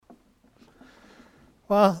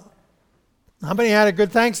Well, how many had a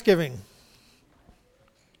good Thanksgiving?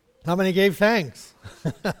 How many gave thanks?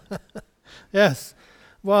 Yes.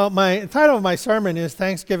 Well, the title of my sermon is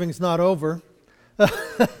Thanksgiving's Not Over.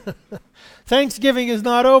 Thanksgiving is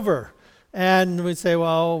not over. And we say,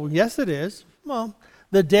 well, yes it is. Well,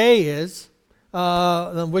 the day is,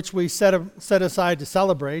 which we set aside to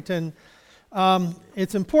celebrate. And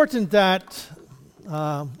it's important that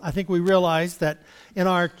I think we realize that in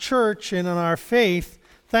our church and in our faith,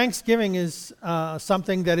 Thanksgiving is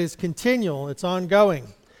something that is continual. It's ongoing.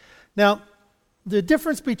 Now, the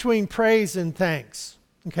difference between praise and thanks,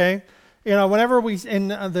 okay? Whenever in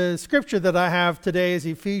the scripture that I have today is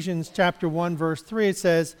Ephesians chapter 1, verse 3, it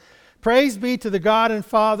says, "Praise be to the God and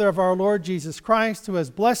Father of our Lord Jesus Christ, who has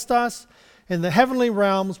blessed us in the heavenly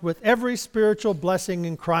realms with every spiritual blessing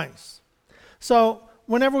in Christ." So,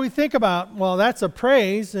 whenever we think about, well, that's a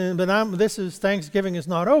praise, but this is Thanksgiving is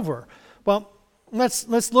not over. Well,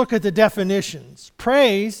 let's look at the definitions.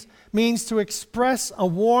 Praise means to express a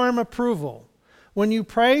warm approval. When you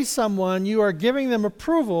praise someone, you are giving them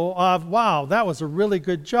approval of, wow, that was a really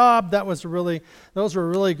good job. Those were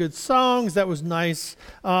really good songs. That was nice.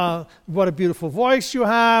 What a beautiful voice you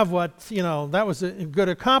have. That was a good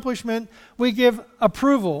accomplishment. We give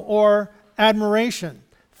approval or admiration.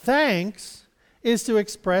 Thanks is to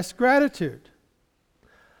express gratitude.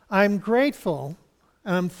 I'm grateful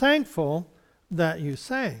and I'm thankful that you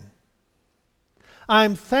sang.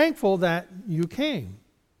 I'm thankful that you came.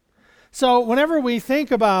 So whenever we think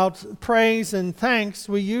about praise and thanks,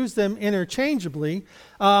 we use them interchangeably.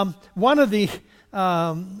 One of the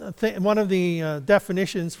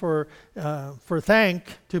definitions for thank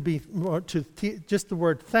just the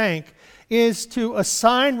word thank is to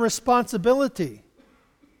assign responsibility.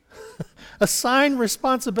 Assign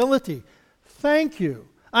responsibility. Thank you.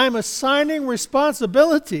 I'm assigning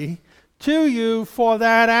responsibility to you for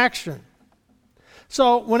that action.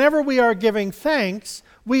 So whenever we are giving thanks,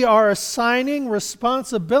 we are assigning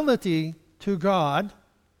responsibility to God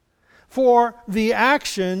for the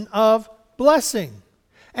action of blessing.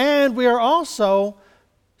 And we are also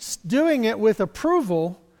doing it with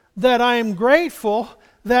approval that I am grateful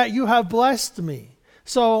that you have blessed me.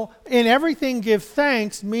 So in everything give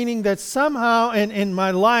thanks, meaning that somehow in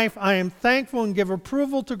my life I am thankful and give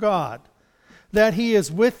approval to God that He is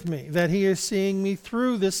with me, that He is seeing me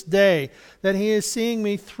through this day, that He is seeing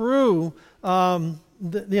me through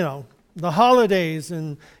the holidays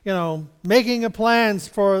and, making plans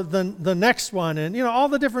for the next one and, all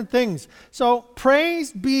the different things. So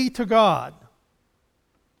praise be to God.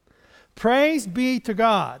 Praise be to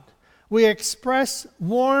God. We express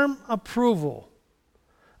warm approval.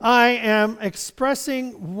 I am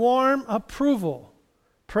expressing warm approval.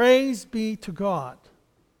 Praise be to God.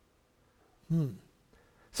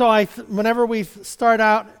 So whenever we start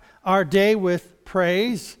out our day with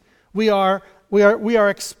praise, we are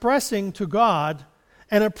expressing to God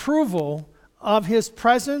an approval of His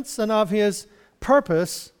presence and of His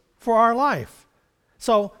purpose for our life.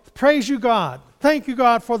 So praise you, God. Thank you,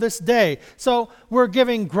 God, for this day. So we're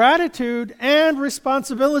giving gratitude and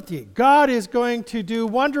responsibility. God is going to do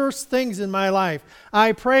wondrous things in my life.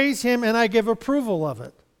 I praise Him and I give approval of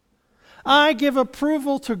it. I give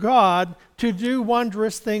approval to God to do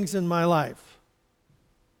wondrous things in my life.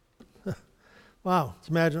 Wow,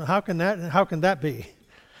 imagine how can that be?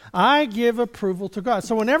 I give approval to God.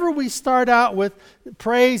 So whenever we start out with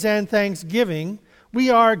praise and thanksgiving, we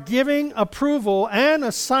are giving approval and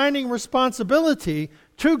assigning responsibility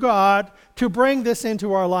to God to bring this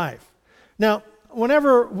into our life. Now,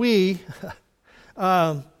 whenever we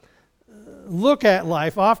look at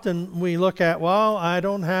life, often we look at, well, I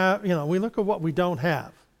don't have, we look at what we don't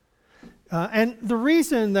have. And the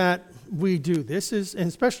reason that we do this is, and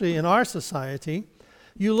especially in our society,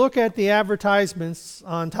 you look at the advertisements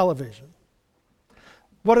on television.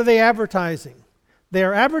 What are they advertising? They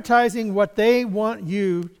are advertising what they want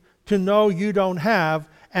you to know you don't have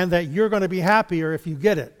and that you're going to be happier if you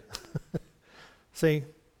get it. See?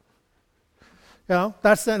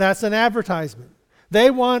 That's an advertisement.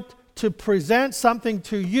 They want to present something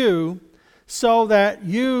to you so that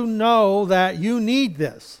you know that you need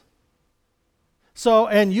this. So,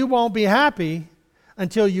 and you won't be happy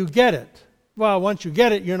until you get it. Well, once you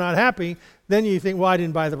get it, you're not happy. Then you think, well, I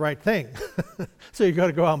didn't buy the right thing. So you got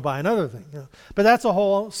to go out and buy another thing. But that's a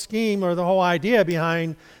whole scheme or the whole idea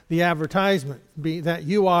behind the advertisement, that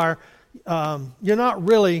you're not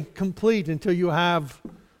really complete until you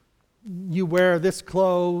wear this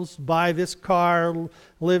clothes, buy this car,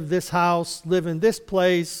 live this house, live in this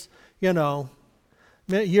place,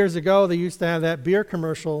 Years ago, they used to have that beer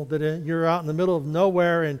commercial that you're out in the middle of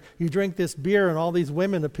nowhere and you drink this beer and all these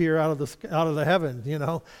women appear out of the heavens,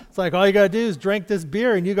 It's like all you got to do is drink this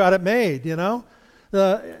beer and you got it made,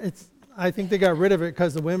 I think they got rid of it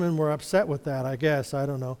because the women were upset with that, I guess. I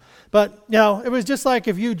don't know. But, it was just like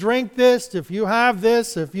if you drink this, if you have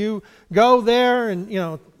this, if you go there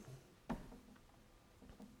and,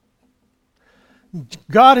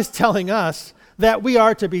 God is telling us that we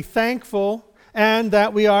are to be thankful and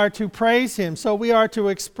that we are to praise Him. So we are to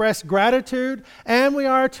express gratitude and we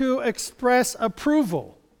are to express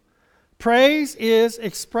approval. Praise is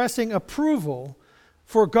expressing approval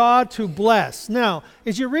for God to bless. Now,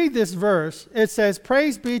 as you read this verse, it says,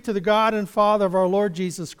 "Praise be to the God and Father of our Lord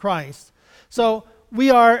Jesus Christ." So we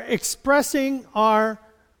are expressing our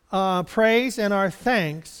praise and our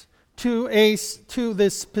thanks to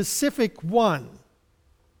this specific one.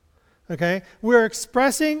 Okay? We're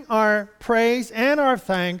expressing our praise and our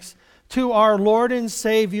thanks to our Lord and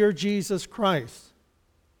Savior Jesus Christ.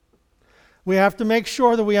 We have to make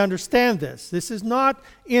sure that we understand this. This is not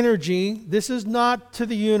energy. This is not to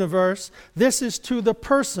the universe. This is to the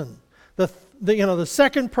person, the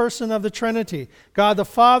second person of the Trinity. God the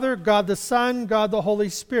Father, God the Son, God the Holy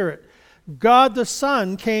Spirit. God the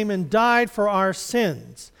Son came and died for our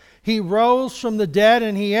sins. He rose from the dead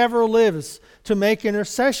and He ever lives to make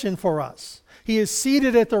intercession for us. He is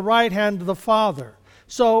seated at the right hand of the Father.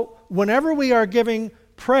 So whenever we are giving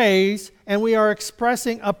praise and we are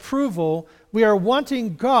expressing approval, we are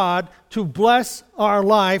wanting God to bless our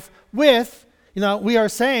life with, we are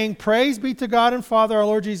saying, "Praise be to God and Father, our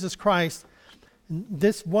Lord Jesus Christ."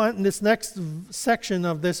 This next section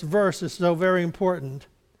of this verse is so very important.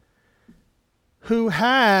 Who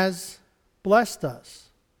has blessed us.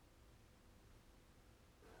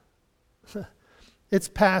 It's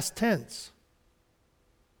past tense.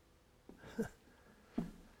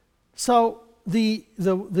 So the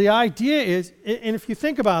idea is, and if you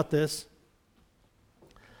think about this,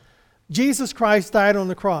 Jesus Christ died on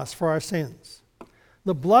the cross for our sins.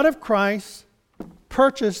 The blood of Christ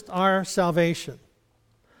purchased our salvation.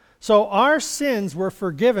 So our sins were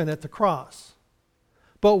forgiven at the cross.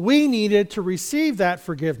 But we needed to receive that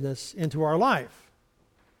forgiveness into our life.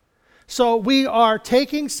 So we are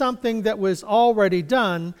taking something that was already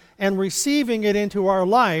done and receiving it into our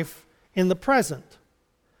life in the present.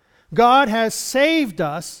 God has saved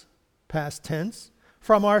us, past tense,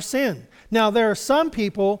 from our sin. Now there are some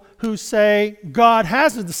people who say, God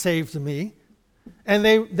hasn't saved me, and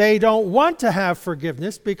they don't want to have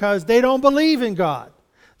forgiveness because they don't believe in God.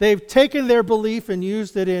 They've taken their belief and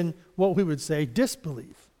used it in what we would say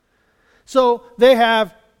disbelief. So they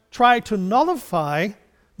have tried to nullify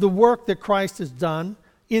the work that Christ has done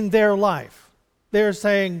in their life. They're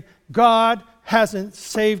saying, God hasn't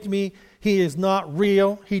saved me. He is not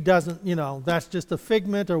real. He doesn't, that's just a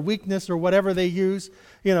figment or weakness or whatever they use,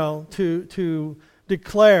 to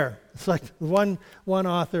declare. It's like one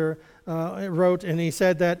author wrote, and he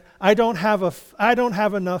said that I don't have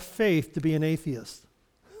enough faith to be an atheist.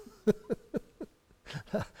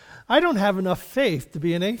 I don't have enough faith to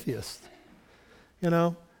be an atheist.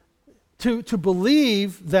 To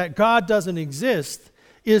believe that God doesn't exist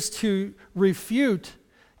is to refute,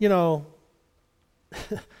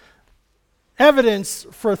 evidence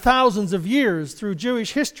for thousands of years through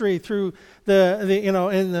Jewish history, through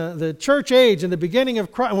in the church age, in the beginning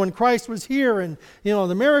of Christ, when Christ was here, and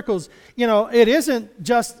the miracles. It isn't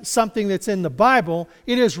just something that's in the Bible.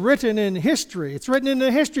 It is written in history. It's written in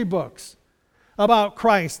the history books about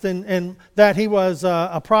Christ and that He was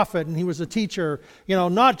a prophet and He was a teacher,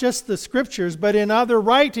 not just the scriptures, but in other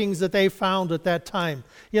writings that they found at that time.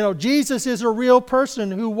 Jesus is a real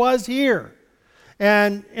person who was here.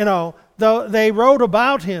 And, though they wrote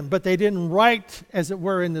about Him, but they didn't write, as it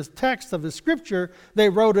were, in the text of the scripture, they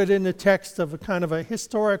wrote it in the text of a kind of a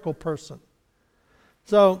historical person.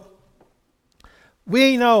 So,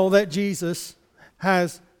 we know that Jesus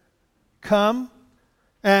has come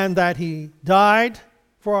and that He died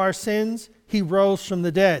for our sins. He rose from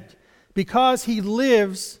the dead. Because He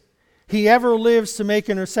lives, He ever lives to make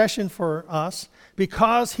intercession for us.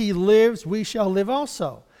 Because He lives, we shall live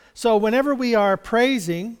also. So whenever we are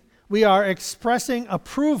praising, we are expressing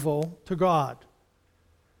approval to God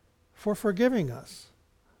for forgiving us.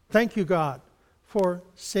 Thank you, God, for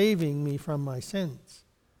saving me from my sins.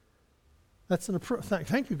 That's an approval.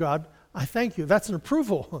 Thank you, God. I thank you. That's an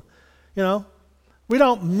approval. We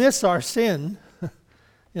don't miss our sin,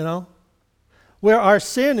 where our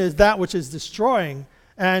sin is that which is destroying.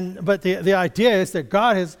 But the idea is that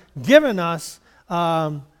God has given us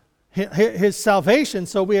His salvation,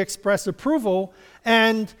 so we express approval.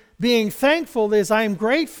 And Being thankful is I am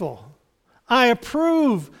grateful. I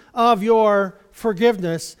approve of your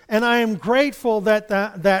forgiveness, and I am grateful that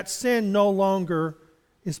that sin no longer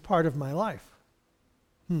is part of my life.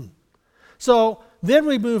 So then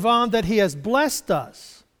we move on that he has blessed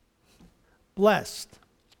us. Blessed.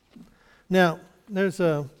 Now, there's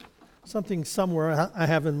something somewhere I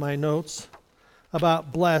have in my notes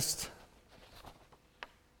about blessed.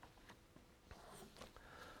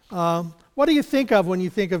 What do you think of when you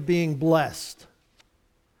think of being blessed?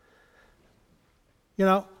 You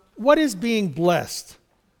know, what is being blessed?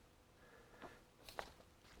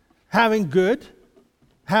 Having good,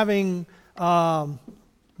 having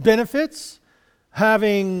benefits,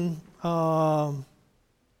 having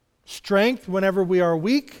strength whenever we are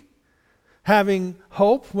weak, having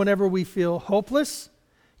hope whenever we feel hopeless.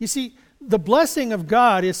 You see, the blessing of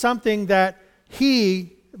God is something that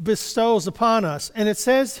he bestows upon us. And it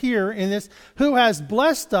says here in this, who has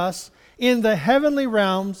blessed us in the heavenly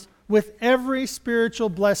realms with every spiritual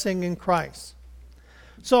blessing in Christ.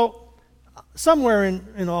 So, somewhere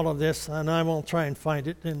in all of this, and I won't try and find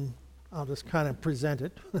it, and I'll just kind of present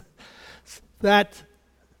it, that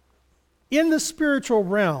in the spiritual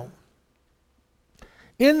realm,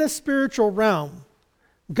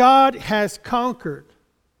 God has conquered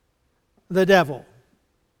the devil.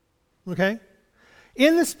 Okay?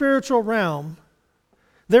 In the spiritual realm,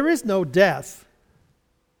 there is no death.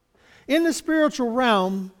 In the spiritual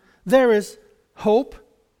realm, there is hope,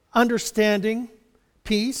 understanding,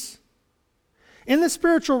 peace. In the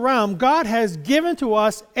spiritual realm, God has given to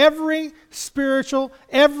us every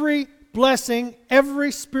blessing,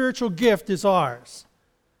 every spiritual gift is ours.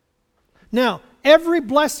 Now, every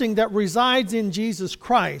blessing that resides in Jesus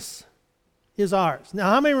Christ is ours.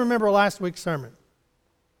 Now, how many remember last week's sermon?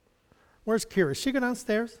 Where's Kira? Is she go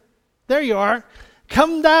downstairs? There you are.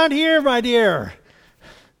 Come down here, my dear.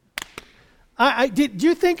 Did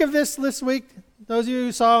you think of this week? Those of you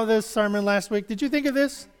who saw this sermon last week, did you think of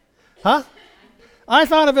this? Huh? I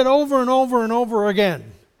thought of it over and over and over again.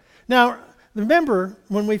 Now, remember,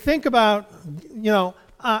 when we think about,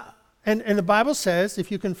 and the Bible says,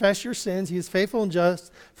 if you confess your sins, he is faithful and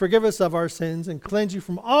just, forgive us of our sins, and cleanse you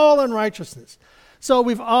from all unrighteousness. So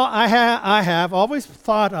I have always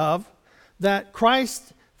thought of that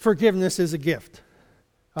Christ's forgiveness is a gift.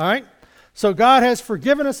 All right? So God has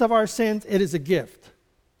forgiven us of our sins. It is a gift.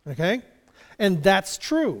 Okay? And that's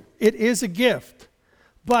true. It is a gift.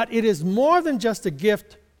 But it is more than just a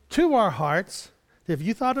gift to our hearts. Have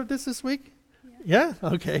you thought of this week? Yeah?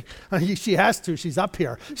 Okay. She has to. She's up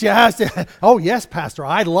here. She has to. Oh, yes, Pastor.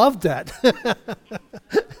 I loved that.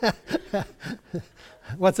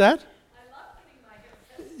 What's that?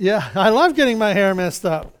 I love getting my hair messed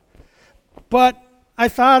up. But I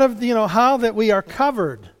thought of, how that we are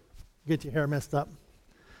covered. Get your hair messed up.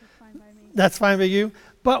 That's fine by me. That's fine by you.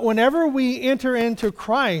 But whenever we enter into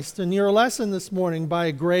Christ, in your lesson this morning,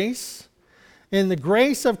 by grace, in the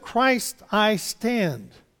grace of Christ I stand.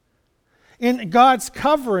 In God's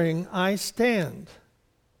covering I stand.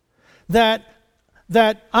 That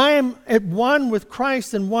I am at one with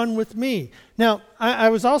Christ and one with me. Now, I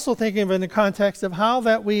was also thinking of it in the context of how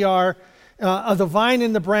that we are the vine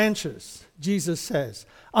and the branches, Jesus says.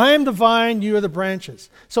 I am the vine, you are the branches.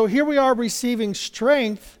 So here we are receiving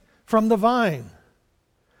strength from the vine.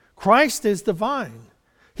 Christ is the vine.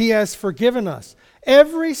 He has forgiven us.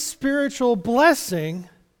 Every spiritual blessing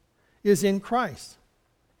is in Christ.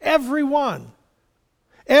 Every one.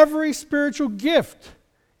 Every spiritual gift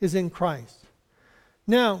is in Christ.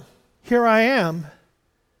 Now, here I am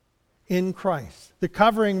in Christ. The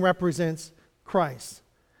covering represents Christ.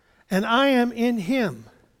 And I am in Him.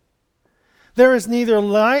 There's neither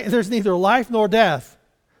life nor death,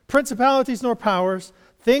 principalities nor powers,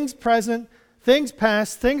 things present, things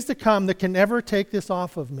past, things to come that can never take this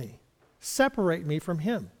off of me, separate me from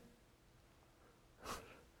Him.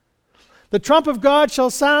 The trump of God shall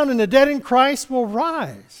sound, and the dead in Christ will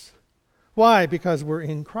rise. Why? Because we're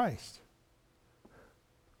in Christ.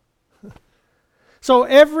 So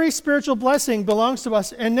every spiritual blessing belongs to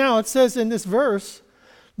us. And now it says in this verse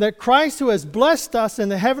that Christ, who has blessed us in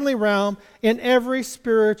the heavenly realm in every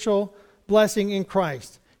spiritual blessing in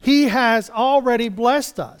Christ. He has already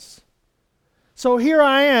blessed us. So here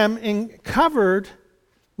I am covered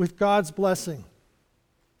with God's blessing.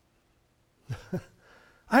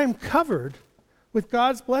 I am covered with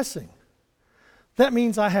God's blessing. That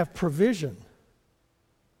means I have provision.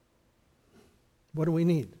 What do we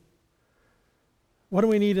need? What do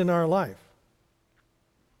we need in our life?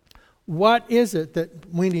 What is it that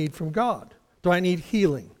we need from God? Do I need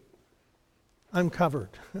healing? I'm covered.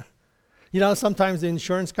 Sometimes the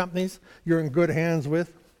insurance companies you're in good hands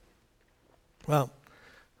with. Well,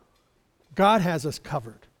 God has us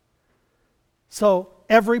covered. So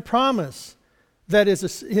every promise that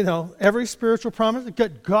is, every spiritual promise,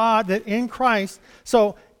 God, that in Christ,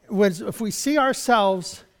 so if we see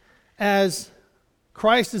ourselves as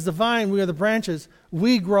Christ is the vine, we are the branches,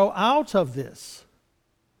 we grow out of this.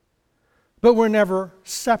 But we're never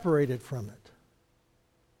separated from it.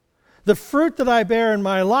 The fruit that I bear in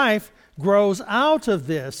my life grows out of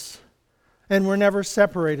this, and we're never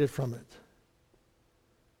separated from it.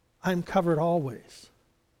 I'm covered always.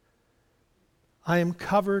 I am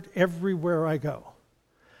covered everywhere I go.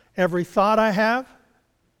 Every thought I have,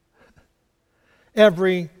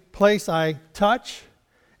 every place I touch,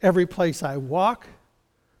 every place I walk,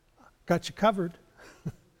 got you covered.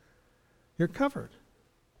 You're covered.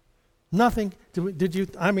 Nothing,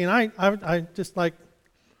 I just like,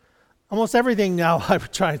 almost everything now I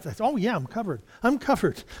would try to say, oh yeah, I'm covered. I'm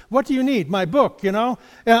covered. What do you need? My book, you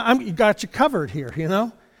got you covered here,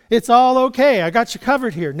 It's all okay. I got you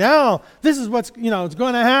covered here. Now, this is what's, it's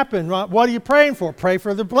going to happen. What are you praying for? Pray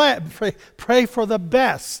for the pray for the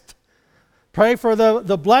best. Pray for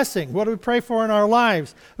the blessing. What do we pray for in our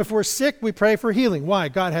lives? If we're sick, we pray for healing. Why?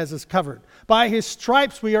 God has us covered. By His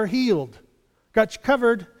stripes we are healed. Got you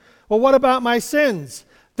covered. Well, what about my sins?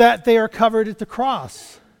 That they are covered at the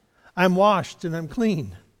cross. I'm washed and I'm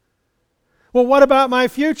clean. Well, what about my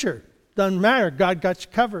future? Doesn't matter. God got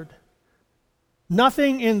you covered.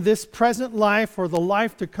 Nothing in this present life or the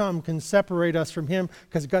life to come can separate us from Him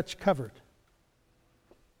because He got you covered.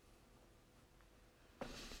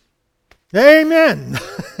 Amen.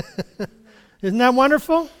 Isn't that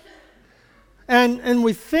wonderful? And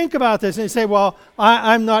we think about this and you say, well,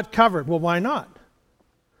 I'm not covered. Well, why not?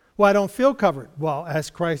 Well, I don't feel covered. Well,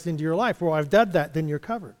 ask Christ into your life. Well, I've done that, then you're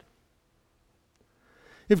covered.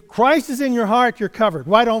 If Christ is in your heart, you're covered.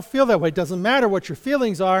 Well, I don't feel that way. It doesn't matter what your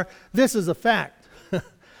feelings are. This is a fact.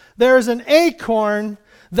 There is an acorn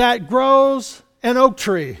that grows an oak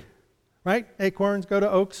tree. Right? Acorns go to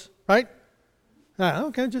oaks, right?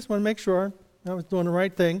 Okay, just want to make sure I was doing the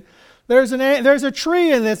right thing. There's a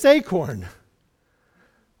tree in this acorn.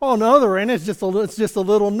 Oh no, there ain't. It's just a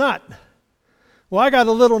little nut. Well, I got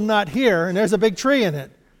a little nut here, and there's a big tree in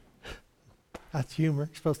it. That's humor.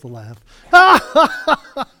 You're supposed to laugh.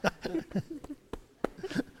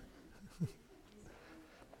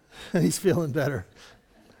 He's feeling better.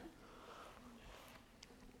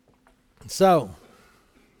 So,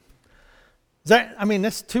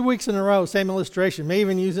 that's 2 weeks in a row, same illustration. May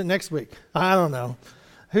even use it next week. I don't know.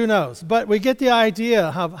 Who knows? But we get the idea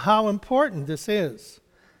of how important this is.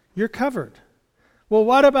 You're covered. Well,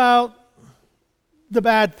 what about the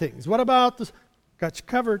bad things? What about the... Got you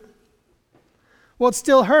covered. Well, it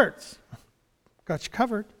still hurts. Got you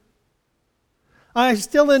covered. I'm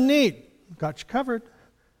still in need. Got you covered.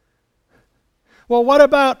 Well, what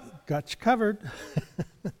about... Got you covered.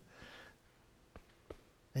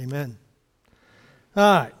 Amen.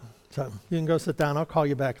 All right. So you can go sit down. I'll call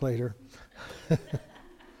you back later.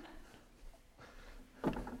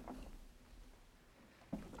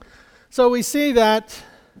 So we see that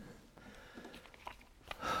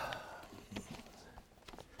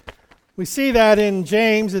in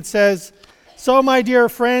James it says, so my dear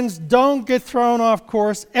friends, don't get thrown off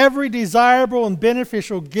course. Every desirable and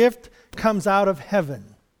beneficial gift comes out of heaven.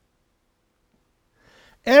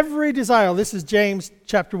 Every desire. This is James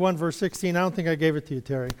chapter 1, verse 16. I don't think I gave it to you,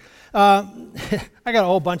 Terry. I got a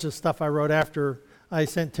whole bunch of stuff I wrote after I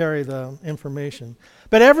sent Terry the information.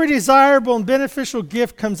 But every desirable and beneficial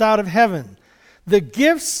gift comes out of heaven. The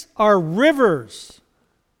gifts are rivers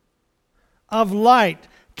of light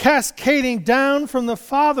cascading down from the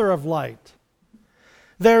Father of light.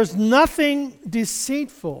 There's nothing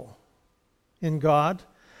deceitful in God.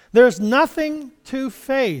 There's nothing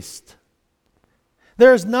two-faced.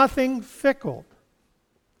 There's nothing fickle.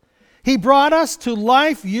 He brought us to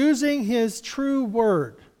life using His true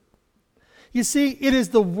word. You see, it is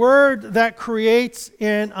the word that creates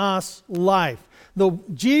in us life.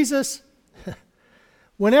 Jesus,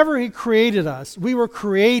 whenever He created us, we were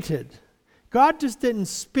created. God just didn't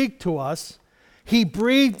speak to us. He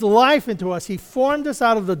breathed life into us. He formed us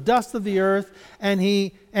out of the dust of the earth, and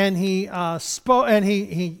He spoke, and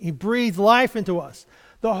He breathed life into us.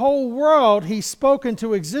 The whole world He spoke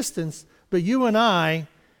into existence, but you and I,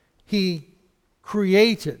 He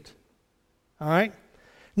created. All right?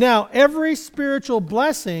 Now, every spiritual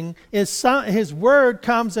blessing is His word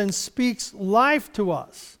comes and speaks life to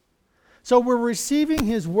us. So we're receiving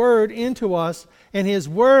His word into us, and His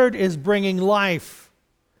word is bringing life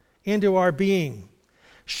into our being,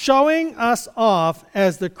 showing us off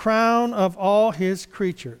as the crown of all His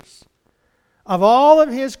creatures. of all of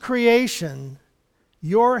his creation,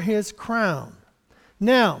 you're his crown.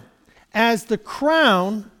 Now, as the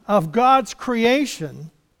crown of God's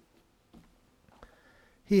creation,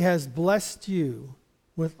 he has blessed you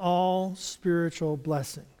with all spiritual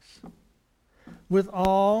blessings, with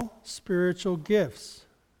all spiritual gifts,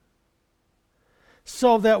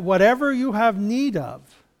 so that whatever you have need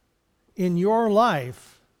of in your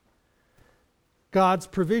life, God's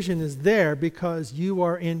provision is there because you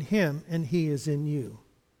are in him and he is in you.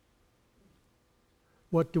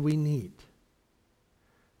 What do we need?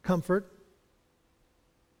 Comfort,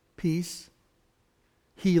 peace,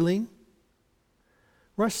 healing,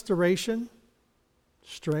 restoration,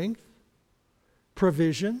 strength,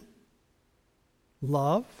 provision,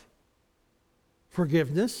 love,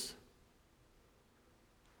 forgiveness,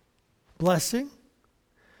 blessing.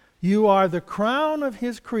 You are the crown of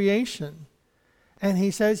his creation, and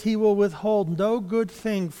he says he will withhold no good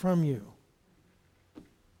thing from you.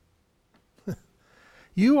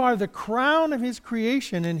 You are the crown of his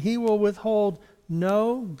creation, and he will withhold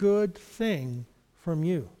no good thing from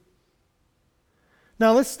you.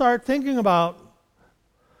 Now let's start thinking about,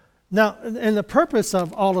 and the purpose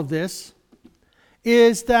of all of this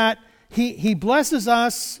is that he blesses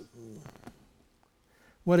us.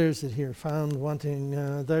 What is it here? Found, wanting.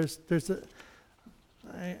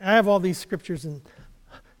 I have all these scriptures and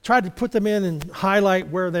tried to put them in and highlight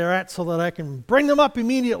where they're at so that I can bring them up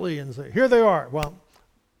immediately and say, here they are. Well,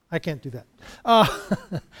 I can't do that.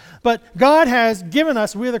 But God has given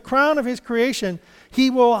us, we're the crown of his creation. He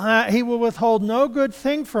will withhold no good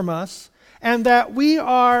thing from us, and that we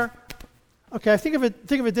are, okay, think of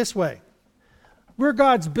it this way. We're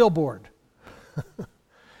God's billboard. You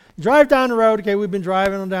drive down the road, okay, we've been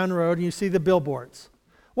driving down the road, and you see the billboards.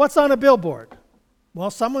 What's on a billboard?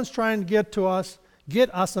 Well, someone's trying to get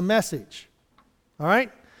us a message. All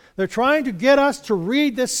right? They're trying to get us to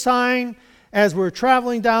read this sign as we're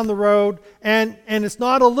traveling down the road, and it's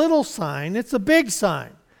not a little sign, it's a big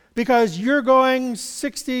sign, because you're going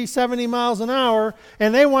 60, 70 miles an hour,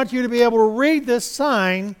 and they want you to be able to read this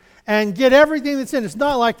sign and get everything that's in it. It's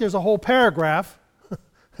not like there's a whole paragraph.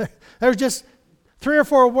 There's just 3 or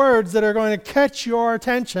 4 words that are going to catch your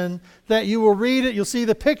attention, that you will read it, you'll see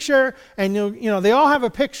the picture, and they all have a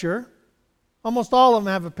picture. Almost all of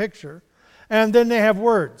them have a picture. And then they have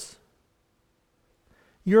words.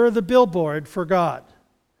 You're the billboard for God.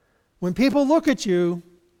 When people look at you,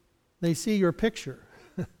 they see your picture.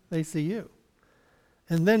 They see you.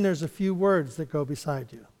 And then there's a few words that go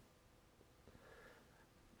beside you.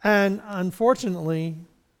 And unfortunately,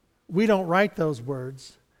 we don't write those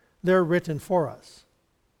words. They're written for us.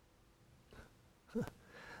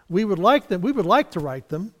 We would like to write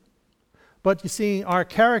them, but you see, our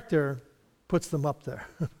character puts them up there.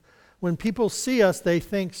 When people see us, they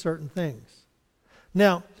think certain things.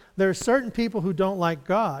 Now, there are certain people who don't like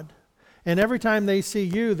God, and every time they see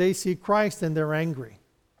you, they see Christ and they're angry.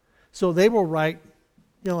 So they will write,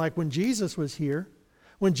 like when Jesus was here,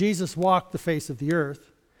 when Jesus walked the face of the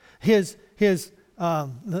earth,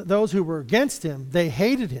 those who were against him, they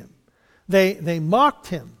hated him. They mocked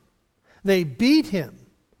him. They beat him.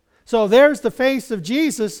 So there's the face of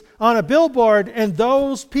Jesus on a billboard, and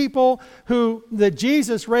those people that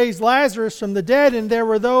Jesus raised Lazarus from the dead, and there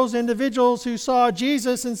were those individuals who saw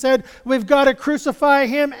Jesus and said, we've got to crucify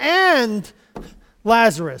him and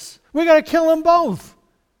Lazarus. We've got to kill them both.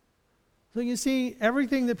 So you see,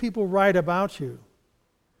 everything that people write about you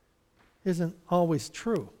isn't always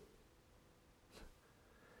true.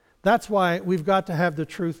 That's why we've got to have the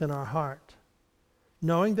truth in our heart,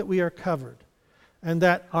 knowing that we are covered. And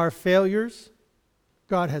that our failures,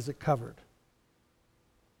 God has it covered.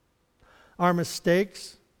 Our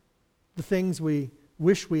mistakes, the things we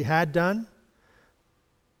wish we had done,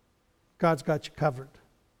 God's got you covered.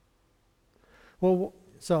 Well,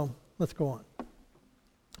 so let's go on.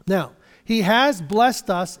 Now, he has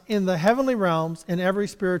blessed us in the heavenly realms in every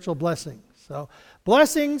spiritual blessing. So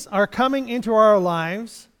blessings are coming into our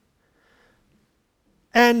lives,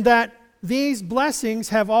 and that these blessings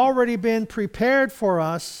have already been prepared for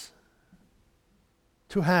us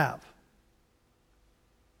to have.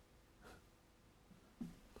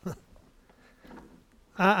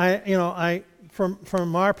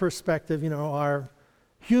 From our perspective, our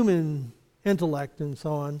human intellect and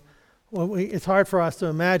so on, it's hard for us to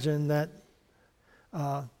imagine that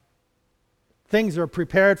things are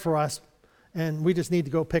prepared for us and we just need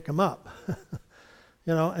to go pick them up.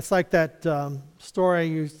 It's like that story I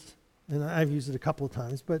used, and I've used it a couple of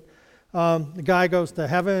times, but the guy goes to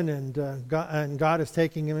heaven, and God is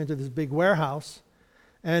taking him into this big warehouse,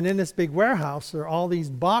 and in this big warehouse there are all these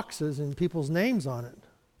boxes and people's names on it.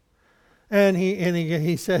 And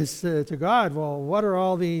he says to God, well, what are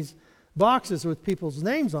all these boxes with people's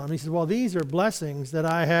names on them? He says, well, these are blessings that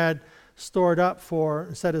I had stored up for,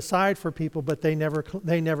 set aside for people, but they never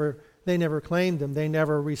claimed them. They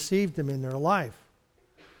never received them in their life.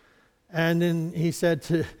 And then he said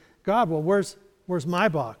to God, well, where's my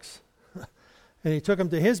box? And he took him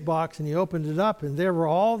to his box and he opened it up, and there were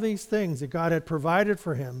all these things that God had provided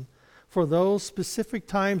for him for those specific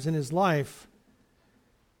times in his life,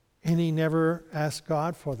 and he never asked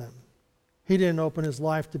God for them. He didn't open his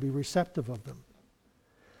life to be receptive of them.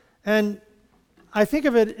 And I think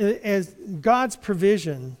of it as God's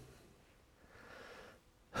provision.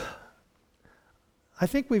 I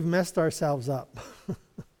think we've messed ourselves up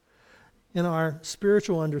in our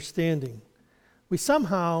spiritual understanding. We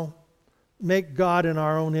somehow make God in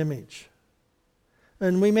our own image.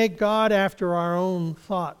 And we make God after our own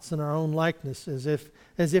thoughts and our own likeness, as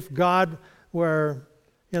if God were,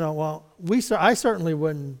 I certainly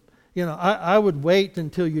wouldn't, I would wait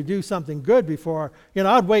until you do something good before,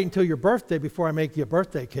 I'd wait until your birthday before I make you a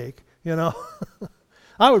birthday cake,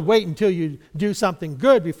 I would wait until you do something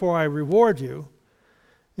good before I reward you.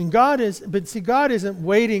 And God isn't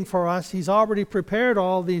waiting for us. He's already prepared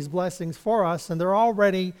all these blessings for us, and they're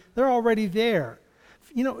already there.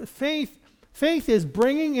 Faith is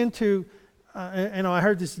bringing into, I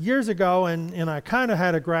heard this years ago, and I kind of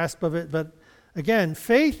had a grasp of it, but again,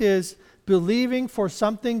 faith is believing for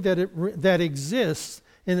something that exists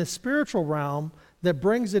in a spiritual realm that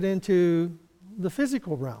brings it into the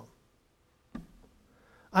physical realm.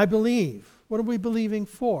 I believe. What are we believing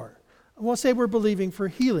for? We'll say we're believing for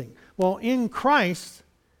healing. Well, in Christ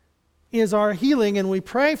is our healing, and we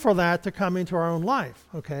pray for that to come into our own life,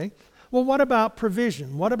 okay? Well, what about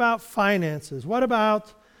provision? What about finances? What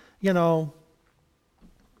about,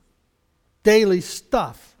 daily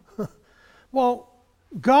stuff? Well,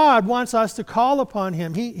 God wants us to call upon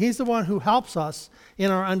Him. He's the one who helps us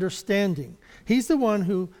in our understanding. He's the one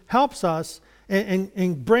who helps us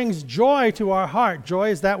and brings joy to our heart. Joy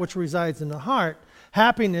is that which resides in the heart.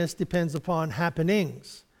 Happiness depends upon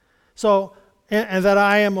happenings. So, and that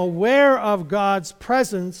I am aware of God's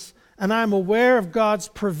presence, and I'm aware of God's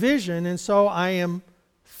provision, and so I am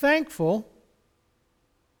thankful.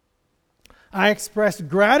 I express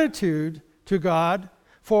gratitude to God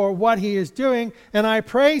for what He is doing, and I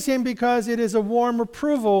praise Him because it is a warm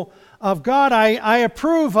approval of God. I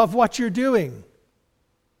approve of what you're doing.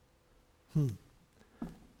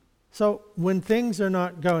 So when things are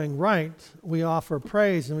not going right, we offer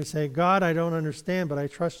praise and we say, God, I don't understand, but I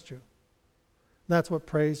trust you. That's what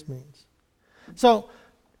praise means. So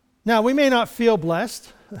now we may not feel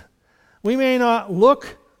blessed. We may not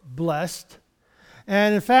look blessed.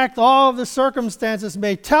 And in fact, all of the circumstances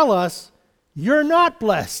may tell us, you're not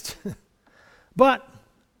blessed. But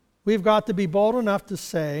we've got to be bold enough to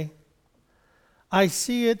say, I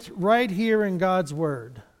see it right here in God's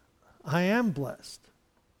Word. I am blessed.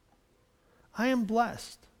 I am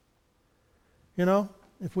blessed.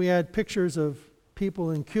 If we had pictures of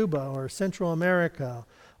people in Cuba or Central America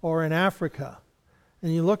or in Africa,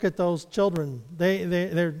 and you look at those children,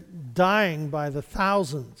 they're dying by the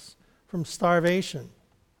thousands from starvation.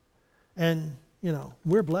 And,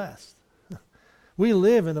 we're blessed. We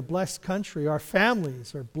live in a blessed country. Our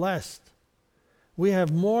families are blessed. We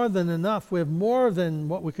have more than enough. We have more than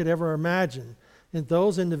what we could ever imagine. And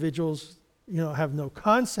those individuals, have no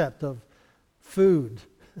concept of food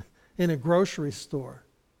in a grocery store,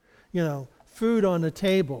 food on the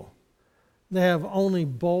table. They have only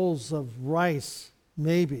bowls of rice,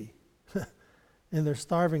 maybe, and they're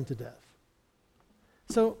starving to death.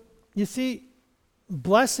 So, you see,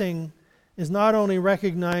 blessing is not only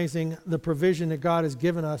recognizing the provision that God has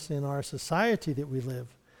given us in our society that we live,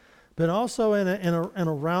 but also in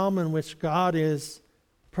a realm in which God is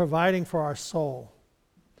providing for our soul.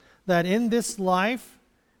 That in this life,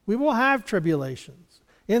 we will have tribulations.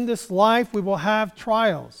 In this life, we will have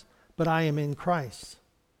trials, but I am in Christ.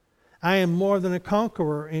 I am more than a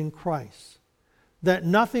conqueror in Christ. That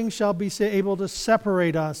nothing shall be able to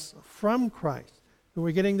separate us from Christ. Are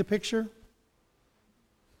we getting the picture?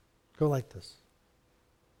 Go like this.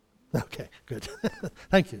 Okay, good.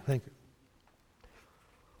 Thank you.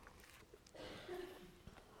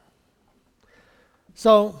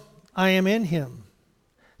 So, I am in Him.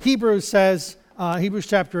 Hebrews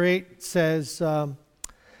chapter 8 says,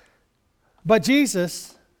 but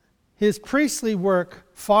Jesus, His priestly work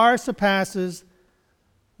far surpasses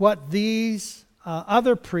what these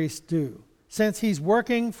other priests do, since He's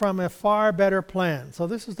working from a far better plan. So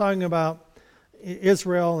this is talking about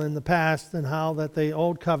Israel in the past and how that the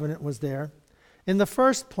old covenant was there. In the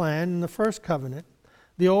first plan, in the first covenant,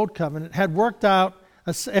 the old covenant, had worked out,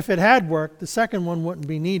 if it had worked, the second one wouldn't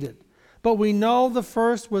be needed. But we know the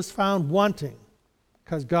first was found wanting,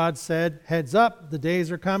 because God said, heads up, the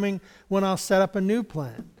days are coming when I'll set up a new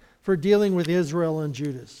plan for dealing with Israel and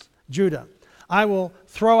Judah. I will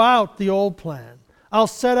throw out the old plan. I'll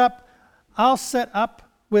set up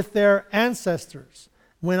with their ancestors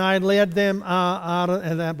when I led them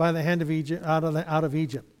by the hand of Egypt, out of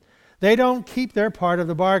Egypt. They don't keep their part of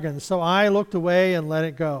the bargain, so I looked away and let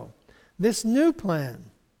it go. This new plan,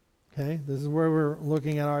 okay, this is where we're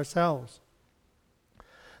looking at ourselves.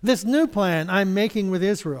 This new plan I'm making with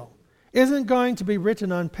Israel isn't going to be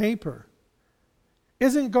written on paper,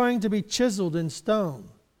 isn't going to be chiseled in stone.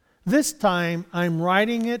 This time I'm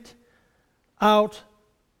writing it out.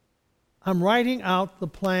 I'm writing out the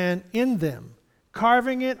plan in them,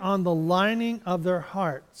 carving it on the lining of their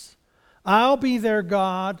hearts. I'll be their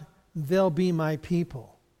God, they'll be my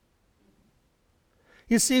people.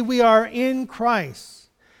 You see, we are in Christ.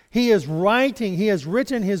 He is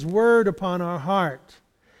written His word upon our heart.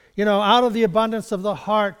 You know, out of the abundance of the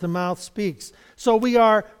heart, the mouth speaks. So we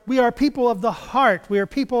are people of the heart. We are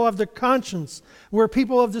people of the conscience. We're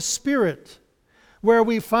people of the Spirit, where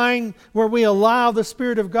we allow the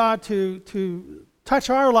Spirit of God to touch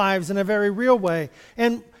our lives in a very real way.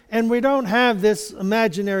 And we don't have this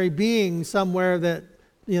imaginary being somewhere that,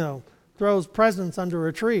 throws presents under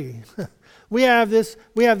a tree. We have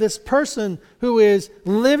this person who is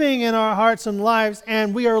living in our hearts and lives,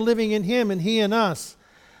 and we are living in Him and He in us.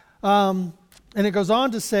 And it goes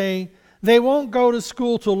on to say, they won't go to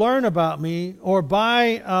school to learn about me or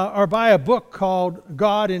buy a book called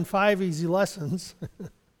God in 5 Easy Lessons.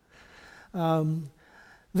 They'll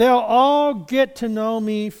all get to know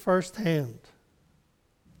me firsthand.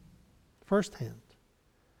 Firsthand.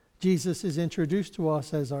 Jesus is introduced to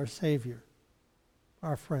us as our Savior,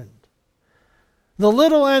 our friend. The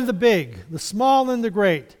little and the big, the small and the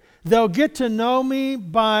great, they'll get to know me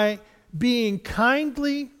by being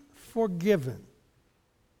kindly forgiven,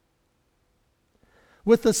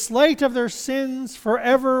 with the slate of their sins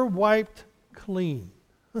forever wiped clean.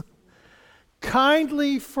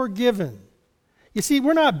 Kindly forgiven. You see,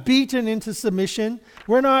 we're not beaten into submission.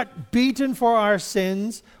 We're not beaten for our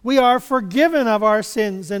sins. We are forgiven of our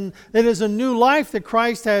sins, and it is a new life that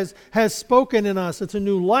Christ has spoken in us. It's a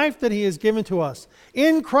new life that He has given to us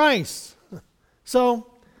in Christ. So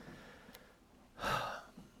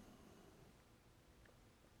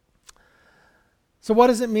what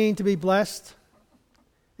does it mean to be blessed?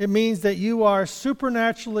 It means that you are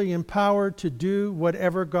supernaturally empowered to do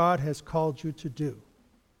whatever God has called you to do.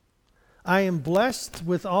 I am blessed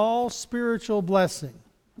with all spiritual blessing.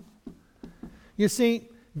 You see,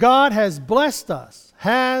 God has blessed us.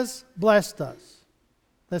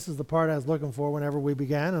 This is the part I was looking for whenever we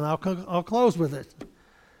began, and I'll close with it.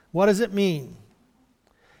 What does it mean?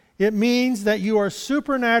 It means that you are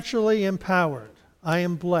supernaturally empowered. I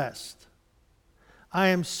am blessed. I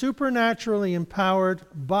am supernaturally empowered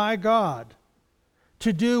by God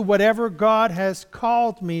to do whatever God has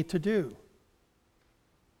called me to do.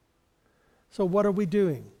 So what are we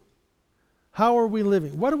doing? How are we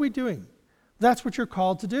living? What are we doing? That's what you're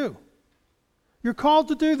called to do. You're called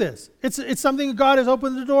to do this. It's something God has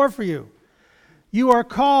opened the door for you. You are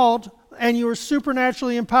called and you are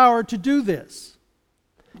supernaturally empowered to do this.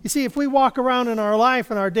 You see, if we walk around in our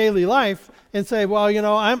life, in our daily life, and say, well,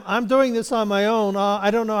 I'm doing this on my own.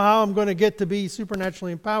 I don't know how I'm going to get to be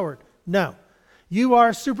supernaturally empowered. No. You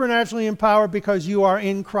are supernaturally empowered because you are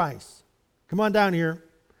in Christ. Come on down here.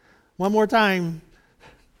 One more time.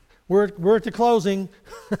 We're at the closing.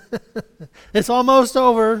 It's almost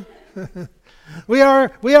over. We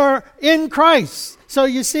are in Christ. So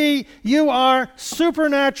you see, you are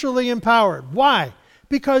supernaturally empowered. Why?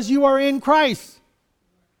 Because you are in Christ.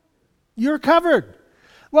 You're covered.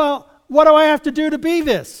 Well, what do I have to do to be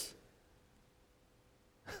this?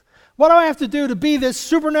 What do I have to do to be this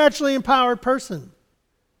supernaturally empowered person?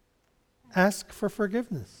 Ask for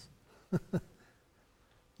forgiveness.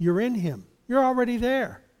 You're in Him. You're already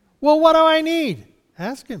there. Well, what do I need?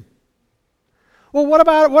 Ask Him. Well,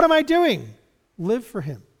 what am I doing? Live for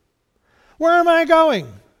Him. Where am I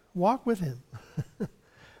going? Walk with Him.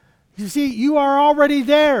 You see, you are already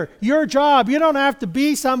there. Your job, you don't have to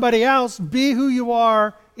be somebody else. Be who you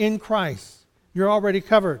are in Christ. You're already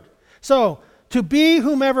covered. So, to be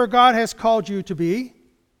whomever God has called you to be,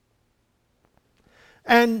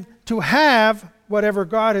 and to have whatever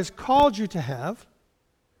God has called you to have.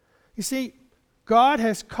 You see, God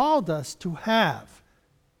has called us to have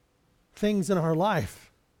things in our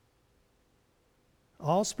life.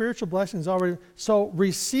 All spiritual blessings already. So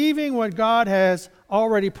receiving what God has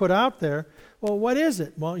already put out there, well, what is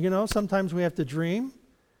it? Well, sometimes we have to dream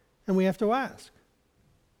and we have to ask.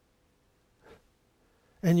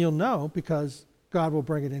 And you'll know because God will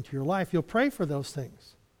bring it into your life. You'll pray for those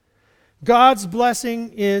things. God's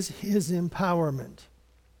blessing is His empowerment.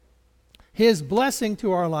 His blessing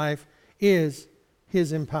to our life is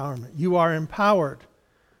His empowerment. You are empowered.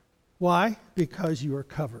 Why? Because you are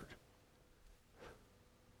covered.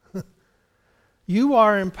 You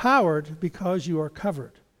are empowered because you are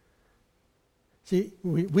covered. See,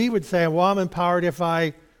 we would say, well, I'm empowered if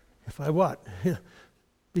I what?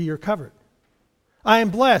 You're covered. I am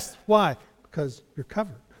blessed. Why? Because you're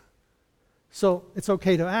covered. So it's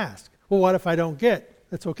okay to ask. Well, what if I don't get?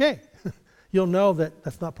 That's okay. You'll know that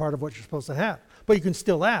that's not part of what you're supposed to have. But you can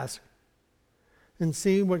still ask and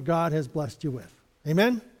see what God has blessed you with.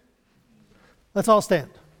 Amen? Let's all stand.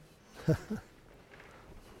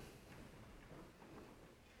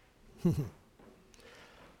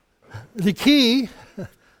 The key,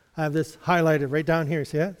 I have this highlighted right down here.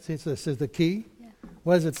 See that? See, this is the key. Yeah.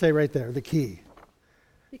 What does it say right there? The key.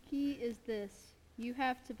 The key is this. You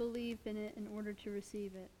have to believe in it in order to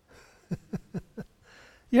receive it.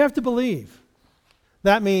 You have to believe.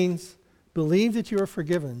 That means believe that you are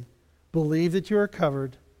forgiven, believe that you are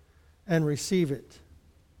covered, and receive it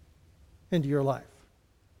into your life.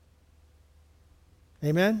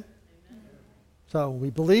 Amen? Amen. So we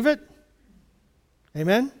believe it.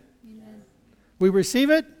 Amen? Amen. We receive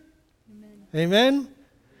it. Amen. Amen?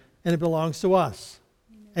 And it belongs to us.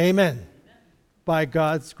 Amen. Amen. By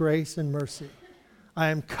God's grace and mercy. I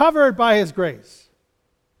am covered by His grace.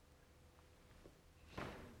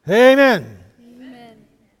 Amen. Amen.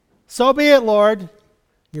 So be it, Lord.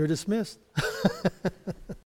 You're dismissed.